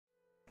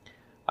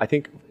I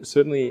think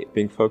certainly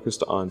being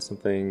focused on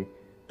something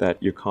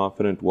that you're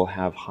confident will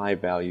have high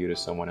value to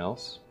someone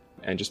else,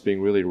 and just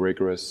being really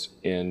rigorous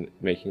in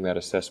making that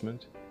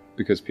assessment,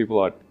 because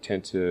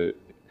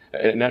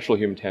a natural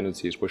human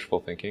tendency is wishful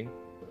thinking.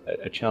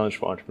 A challenge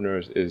for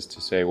entrepreneurs is to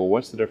say, well,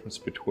 what's the difference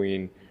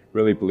between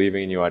really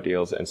believing in your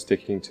ideals and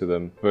sticking to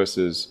them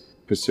versus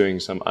pursuing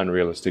some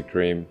unrealistic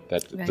dream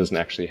that doesn't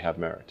actually have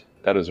merit?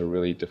 That is a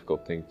really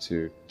difficult thing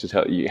to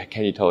tell you.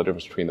 Can you tell the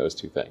difference between those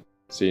two things?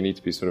 So you need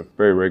to be sort of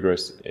very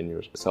rigorous in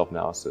your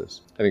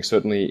self-analysis. I think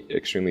certainly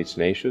extremely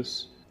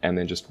tenacious, and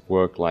then just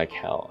work like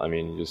hell. I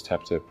mean, you just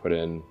have to put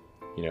in,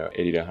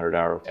 80 to 100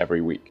 hours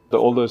every week. So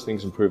all those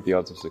things improve the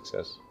odds of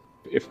success.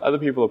 If other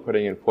people are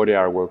putting in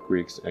 40-hour work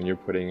weeks and you're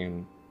putting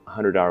in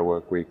 100-hour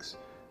work weeks,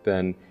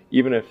 then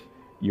even if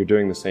you're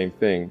doing the same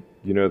thing,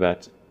 you know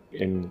that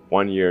in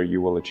 1 year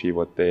you will achieve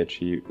what they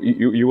achieve.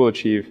 You will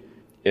achieve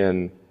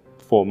in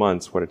 4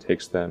 months what it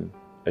takes them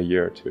a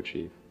year to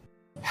achieve.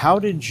 How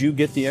did you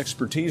get the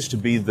expertise to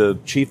be the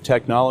chief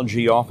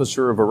technology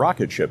officer of a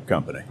rocket ship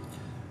company?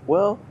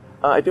 Well,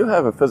 I do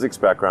have a physics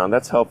background.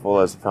 That's helpful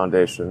as a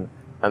foundation.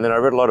 And then I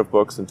read a lot of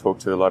books and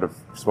talked to a lot of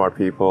smart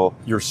people.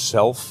 You're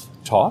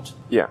self-taught?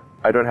 Yeah.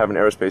 I don't have an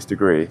aerospace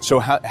degree. So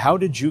how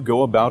did you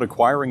go about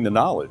acquiring the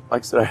knowledge?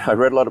 Like I said, I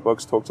read a lot of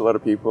books, talked to a lot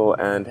of people,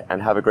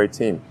 and have a great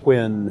team.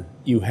 When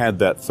you had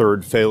that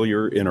third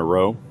failure in a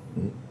row,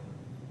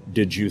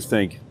 did you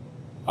think,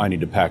 I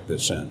need to pack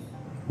this in?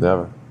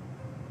 Never.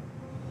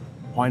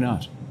 Why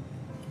not?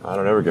 I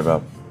don't ever give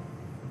up.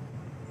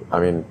 I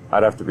mean,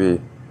 I'd have to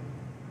be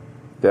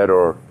dead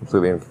or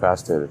completely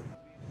incapacitated.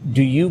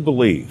 Do you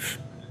believe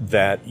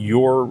that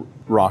your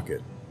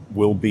rocket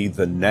will be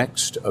the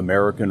next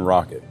American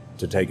rocket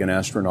to take an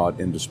astronaut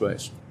into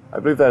space? I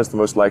believe that is the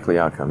most likely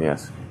outcome,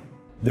 yes.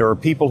 There are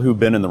people who've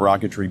been in the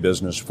rocketry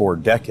business for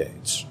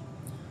decades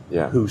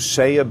who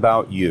say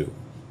about you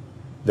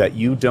that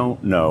you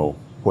don't know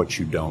what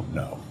you don't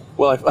know.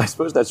 Well, I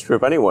suppose that's true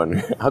of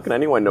anyone. How can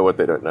anyone know what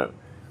they don't know?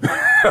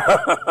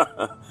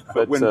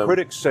 But when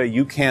critics say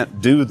you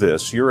can't do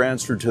this, your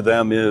answer to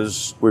them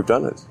is... We've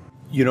done it.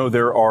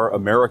 There are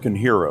American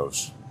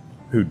heroes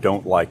who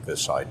don't like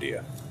this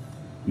idea.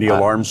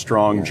 Neil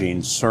Armstrong,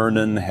 Gene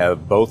Cernan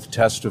have both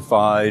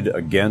testified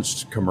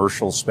against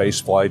commercial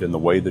spaceflight in the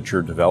way that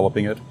you're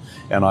developing it,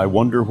 and I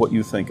wonder what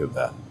you think of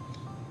that.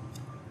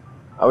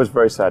 I was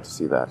very sad to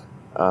see that,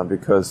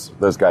 because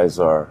those guys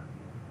are,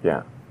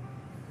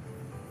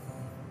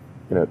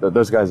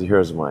 those guys are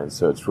heroes of mine,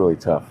 so it's really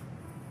tough.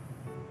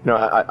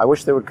 I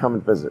wish they would come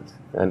and visit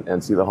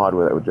and see the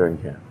hardware that we're doing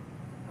here.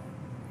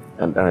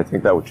 And I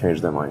think that would change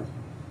their mind.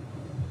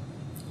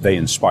 They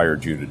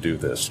inspired you to do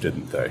this,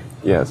 didn't they?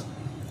 Yes.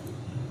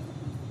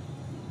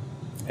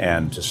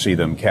 And to see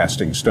them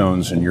casting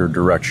stones in your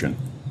direction.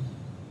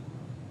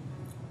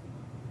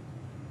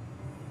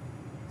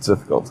 It's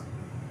difficult.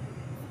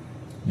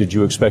 Did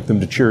you expect them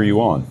to cheer you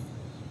on?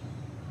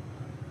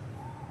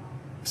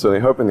 So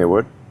they're hoping they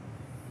would.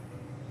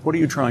 What are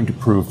you trying to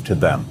prove to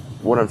them?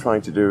 What I'm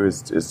trying to do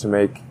is to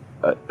make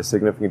a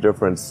significant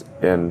difference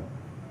in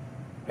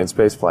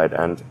spaceflight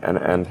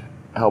and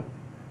help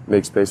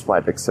make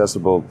spaceflight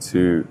accessible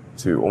to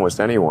almost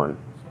anyone.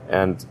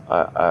 And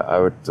I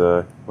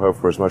would hope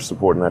for as much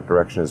support in that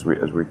direction as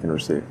we can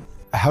receive.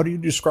 How do you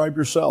describe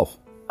yourself?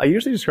 I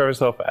usually describe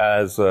myself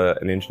as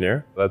an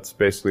engineer. That's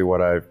basically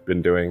what I've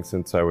been doing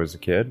since I was a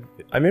kid.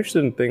 I'm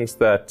interested in things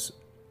that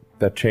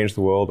change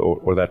the world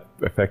or that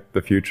affect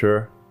the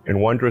future in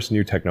wondrous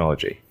new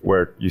technology,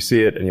 where you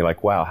see it and you're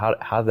like, wow,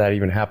 how did that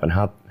even happen?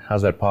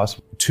 How's that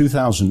possible?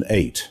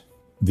 2008,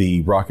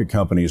 the rocket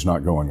company is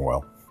not going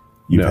well.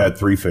 You've had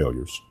 3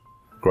 failures.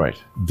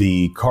 Great.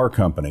 The car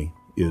company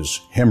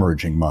is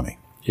hemorrhaging money.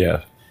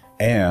 Yeah.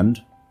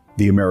 And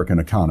the American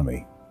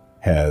economy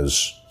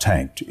has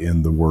tanked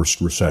in the worst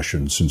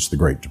recession since the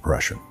Great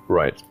Depression.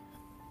 Right.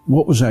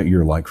 What was that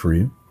year like for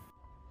you?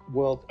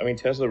 Well, I mean,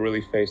 Tesla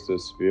really faced a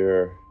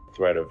severe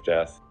threat of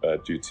death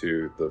due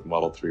to the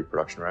Model 3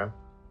 production ramp.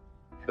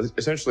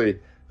 Essentially,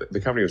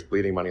 the company was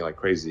bleeding money like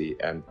crazy,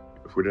 and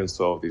if we didn't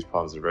solve these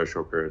problems in a very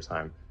short period of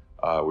time,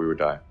 we would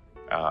die.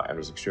 And it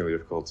was extremely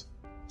difficult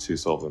to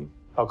solve them.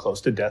 How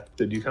close to death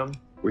did you come?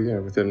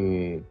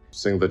 Within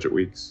single-digit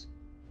weeks.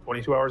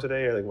 22 hours a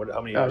day, or like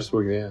how many I hours? was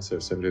working, so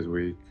 7 days a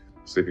week,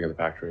 sleeping in the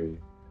factory.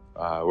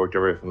 I worked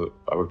in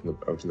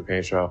the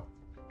paint shop,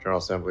 general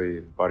assembly,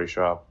 body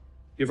shop.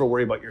 You ever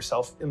worry about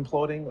yourself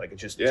imploding? Like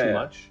it's just too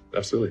much?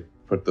 Absolutely.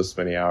 Put this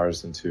many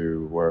hours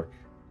into work.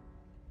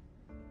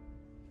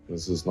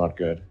 This is not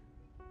good.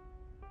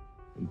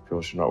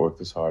 People should not work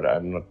this hard.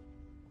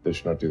 They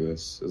should not do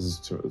this.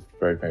 It's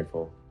very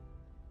painful.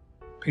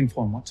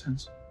 Painful in what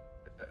sense?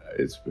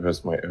 It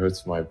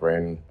hurts my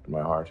brain and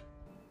my heart.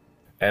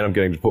 And I'm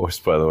getting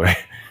divorced, by the way.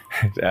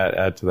 to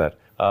add to that.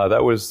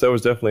 That was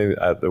definitely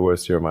the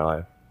worst year of my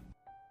life.